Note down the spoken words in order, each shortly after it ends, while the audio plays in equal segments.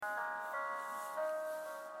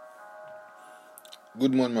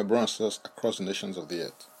Good morning, my brothers and sisters across the nations of the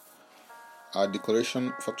earth. Our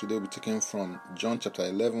declaration for today will be taken from John chapter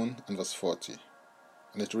 11 and verse 40.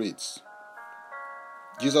 And it reads,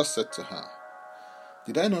 Jesus said to her,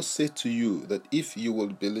 "Did I not say to you that if you will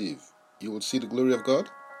believe, you will see the glory of God?"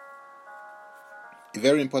 A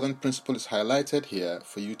very important principle is highlighted here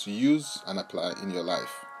for you to use and apply in your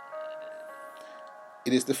life.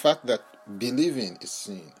 It is the fact that believing is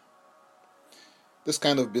seen. This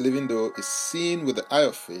kind of believing, though, is seen with the eye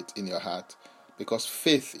of faith in your heart because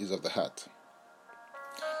faith is of the heart.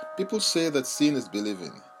 People say that seeing is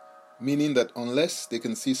believing, meaning that unless they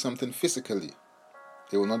can see something physically,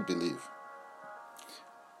 they will not believe.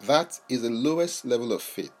 That is the lowest level of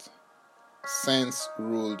faith,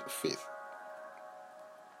 sense-ruled faith.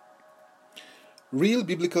 Real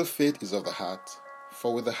biblical faith is of the heart,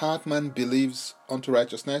 for with the heart man believes unto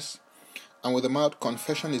righteousness, and with the mouth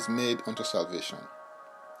confession is made unto salvation.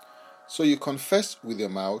 So you confess with your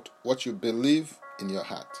mouth what you believe in your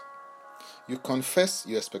heart. You confess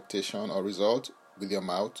your expectation or result with your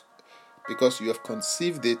mouth because you have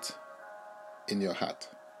conceived it in your heart.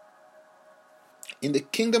 In the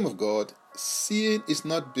kingdom of God, seeing is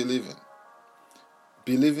not believing.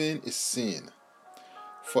 Believing is seeing.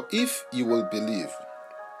 For if you will believe,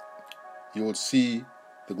 you will see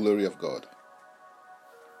the glory of God.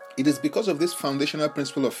 It is because of this foundational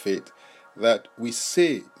principle of faith that we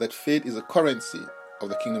say that faith is a currency of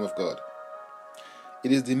the kingdom of God.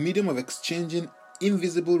 It is the medium of exchanging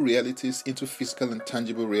invisible realities into physical and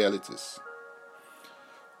tangible realities.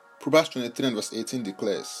 Proverbs 23 and verse 18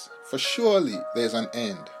 declares, "For surely there is an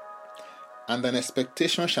end, and an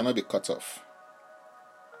expectation shall not be cut off."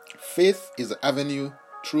 Faith is the avenue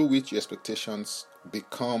through which your expectations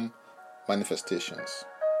become manifestations.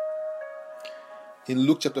 In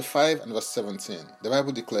Luke chapter 5 and verse 17, the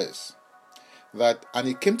Bible declares that, "And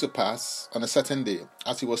it came to pass on a certain day,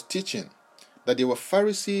 as he was teaching, that there were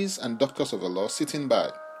Pharisees and doctors of the law sitting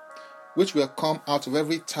by, which were come out of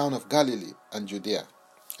every town of Galilee and Judea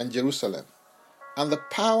and Jerusalem, and the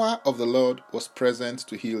power of the Lord was present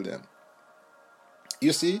to heal them."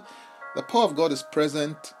 You see, the power of God is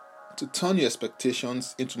present to turn your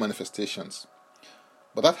expectations into manifestations.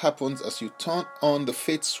 But that happens as you turn on the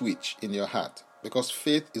faith switch in your heart, because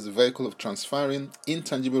faith is a vehicle of transferring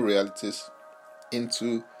intangible realities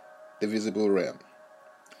into the visible realm.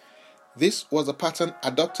 This was a pattern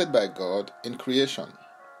adopted by God in creation,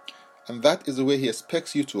 and that is the way He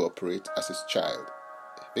expects you to operate as His child,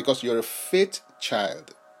 because you're a faith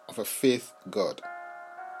child of a faith God.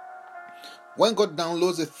 When God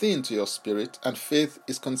downloads a thing to your spirit and faith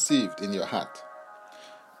is conceived in your heart,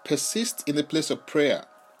 persist in the place of prayer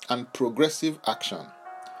and progressive action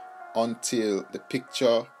until the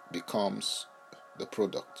picture becomes the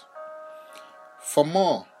product. For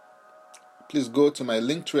more, please go to my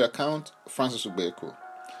Linktree account, Francis Ubeku,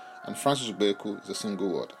 and Francis Ubeku is a single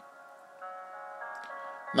word.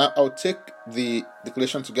 Now I'll take the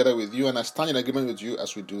declaration together with you, and I stand in agreement with you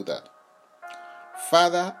as we do that.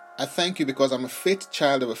 Father, I thank you because I'm a faith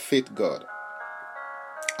child of a faith God.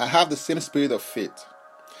 I have the same spirit of faith.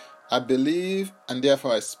 I believe and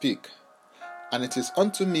therefore I speak, and it is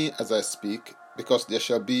unto me as I speak, because there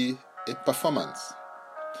shall be a performance.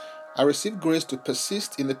 I receive grace to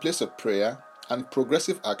persist in the place of prayer and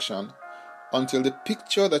progressive action until the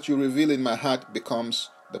picture that you reveal in my heart becomes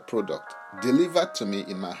the product delivered to me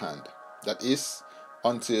in my hand. That is,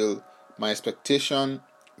 until my expectation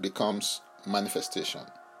becomes manifestation.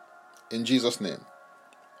 In Jesus' name,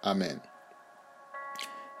 Amen.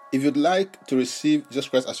 If you'd like to receive Jesus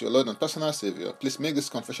Christ as your Lord and personal Savior, please make this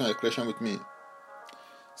confession and declaration with me.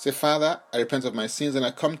 Say, "Father, I repent of my sins and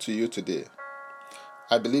I come to you today.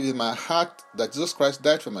 I believe in my heart that Jesus Christ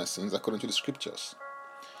died for my sins according to the Scriptures.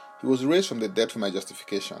 He was raised from the dead for my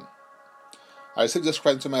justification. I receive Jesus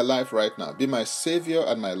Christ into my life right now. Be my Savior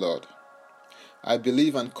and my Lord. I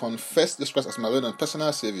believe and confess Jesus Christ as my Lord and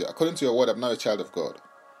personal Savior. According to your word, I'm now a child of God.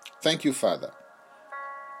 Thank you, Father.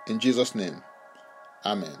 In Jesus' name,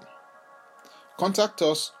 Amen." Contact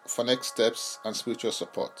us for next steps and spiritual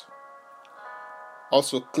support.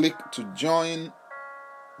 Also, click to join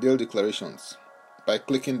Daily Declarations by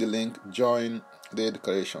clicking the link Join Daily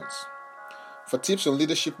Declarations. For tips on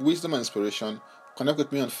leadership, wisdom, and inspiration, connect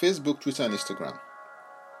with me on Facebook, Twitter, and Instagram.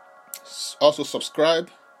 Also, subscribe,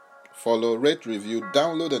 follow, rate, review,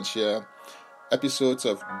 download, and share episodes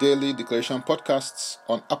of Daily Declaration podcasts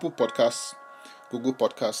on Apple Podcasts, Google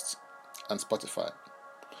Podcasts, and Spotify.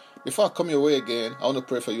 Before I come your way again, I want to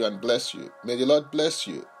pray for you and bless you. May the Lord bless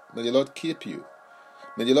you. May the Lord keep you.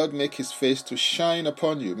 May the Lord make His face to shine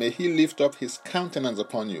upon you. May He lift up His countenance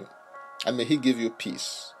upon you. And may He give you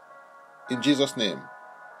peace. In Jesus' name,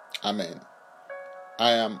 Amen.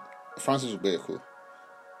 I am Francis Ubeku.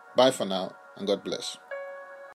 Bye for now, and God bless.